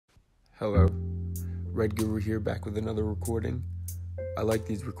Hello, Red Guru here, back with another recording. I like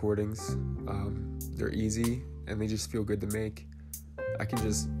these recordings. They're easy and they just feel good to make. I can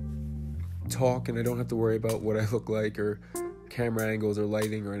just talk and I don't have to worry about what I look like or camera angles or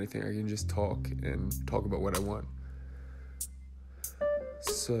lighting or anything. I can just talk and talk about what I want.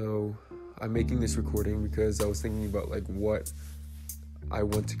 So I'm making this recording because I was thinking about what I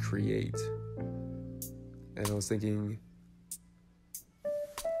want to create. And I was thinking,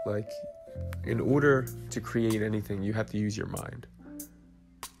 in order to create anything, you have to use your mind.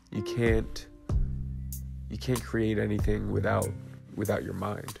 You can't create anything without your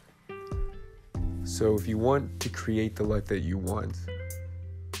mind. So if you want to create the life that you want,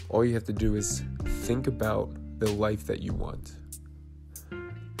 all you have to do is think about the life that you want.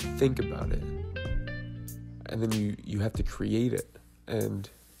 Think about it. And then you have to create it. And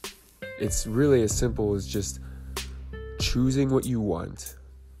it's really as simple as just choosing what you want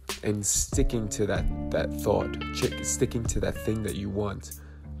and sticking to that thought, sticking to that thing that you want,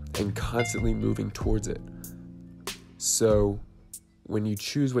 and constantly moving towards it. So when you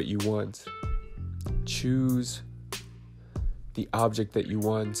choose what you want, choose the object that you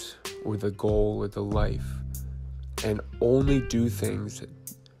want or the goal or the life, and only do things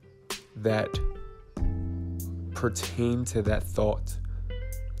that pertain to that thought.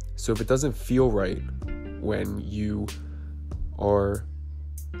 So if it doesn't feel right when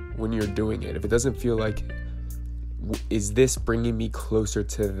you're doing it, if it doesn't feel like, is this bringing me closer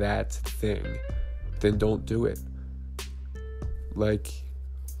to that thing, then don't do it.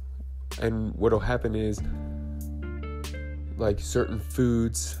 And what'll happen is, certain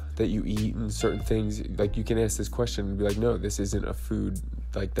foods that you eat and certain things, you can ask this question and be like, no, this isn't a food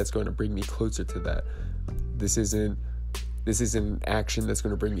that's going to bring me closer to that. This isn't an action that's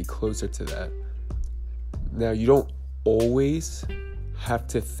going to bring me closer to that. Now, you don't always have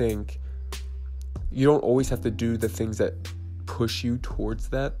to do the things that push you towards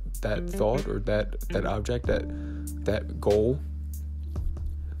that thought or that object, that goal.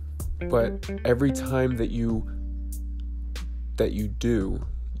 But every time that you do,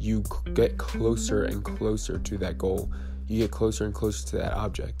 you get closer and closer to that goal. You get closer and closer to that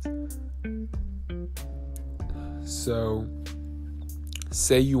object. So,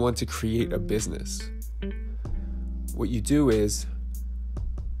 say you want to create a business. What you do is,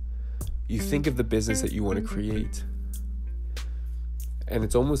 you think of the business that you want to create. And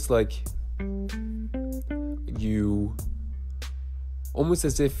it's almost if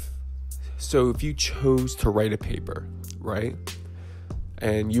you chose to write a paper, right?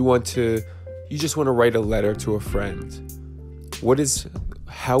 And you just want to write a letter to a friend.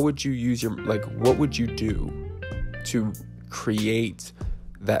 How would you use what would you do to create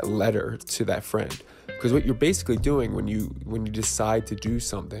that letter to that friend? Because what you're basically doing when you decide to do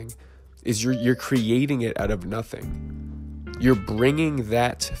something is you're creating it out of nothing. You're bringing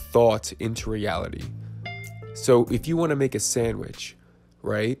that thought into reality. So if you want to make a sandwich,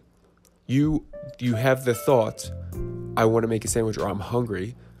 right? You have the thought, I want to make a sandwich, or I'm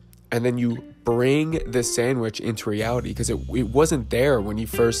hungry, and then you bring the sandwich into reality because it wasn't there when you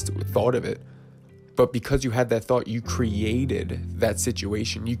first thought of it. But because you had that thought, you created that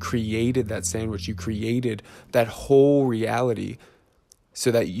situation. You created that sandwich. You created that whole reality so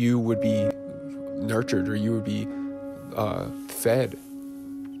that you would be nurtured or you would be fed.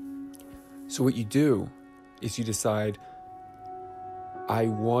 So what you do is you decide, I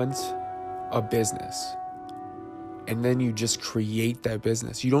want a business. And then you just create that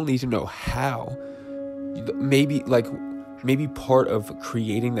business. You don't need to know how. Maybe part of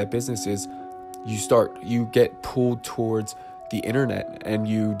creating that business is you get pulled towards the internet and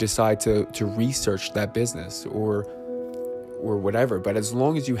you decide to research that business or whatever. But as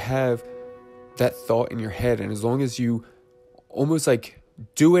long as you have that thought in your head, and as long as you almost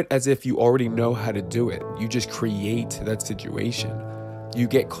do it as if you already know how to do it, you just create that situation. You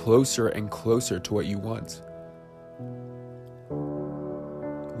get closer and closer to what you want.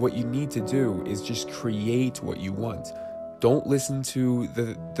 What you need to do is just create what you want. Don't listen to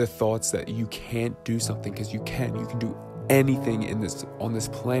the thoughts that you can't do something, because you can. You can do anything on this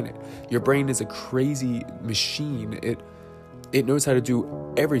planet. Your brain is a crazy machine. It knows how to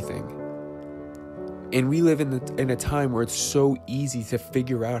do everything. And we live in a time where it's so easy to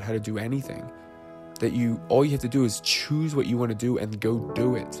figure out how to do anything, that all you have to do is choose what you want to do and go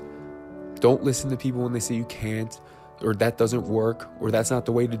do it. Don't listen to people when they say you can't, or that doesn't work, or that's not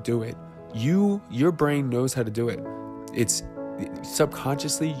the way to do it. Your brain knows how to do it. It's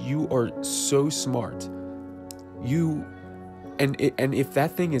subconsciously, you are so smart. And if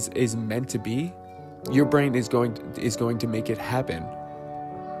that thing is meant to be, your brain is going to make it happen.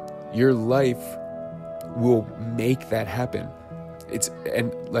 Your life will make that happen.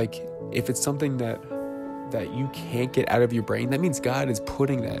 If it's something that you can't get out of your brain, that means God is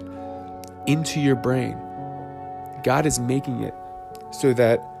putting that into your brain. God is making it so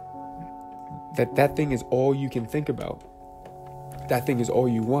that thing is all you can think about. That thing is all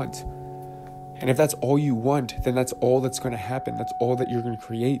you want. And if that's all you want, then that's all that's going to happen. That's all that you're going to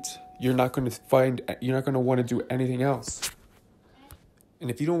create. You're not going to want to do anything else. And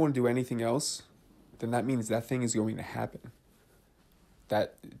if you don't want to do anything else, then that means that thing is going to happen.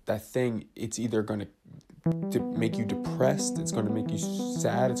 That thing, it's either going to make you depressed, it's going to make you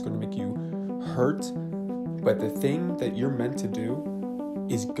sad, it's going to make you hurt. But the thing that you're meant to do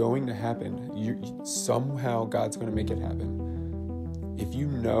is going to happen. Somehow God's going to make it happen. If you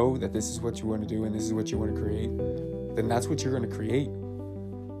know that this is what you want to do and this is what you want to create, then that's what you're going to create.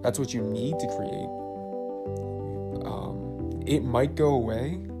 That's what you need to create. It might go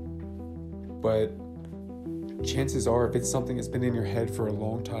away, but chances are, if it's something that's been in your head for a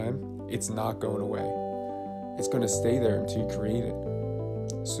long time, it's not going away. It's going to stay there until you create it.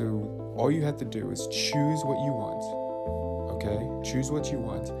 So all you have to do is choose what you want, okay? Choose what you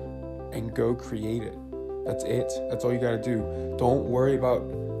want and go create it. That's it. That's all you got to do. Don't worry about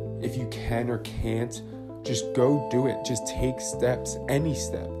if you can or can't. Just go do it. Just take steps, any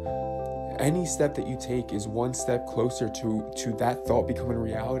step. Any step that you take is one step closer to that thought becoming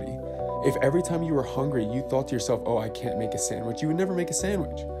reality. If every time you were hungry, you thought to yourself, oh, I can't make a sandwich, you would never make a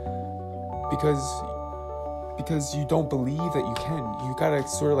sandwich. Because you don't believe that you can. You gotta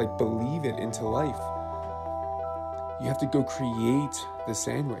sort of like believe it into life. You have to go create the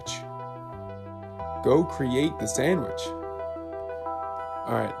sandwich. Go create the sandwich.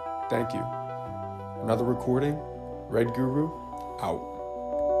 All right, thank you. Another recording, Red Guru, out.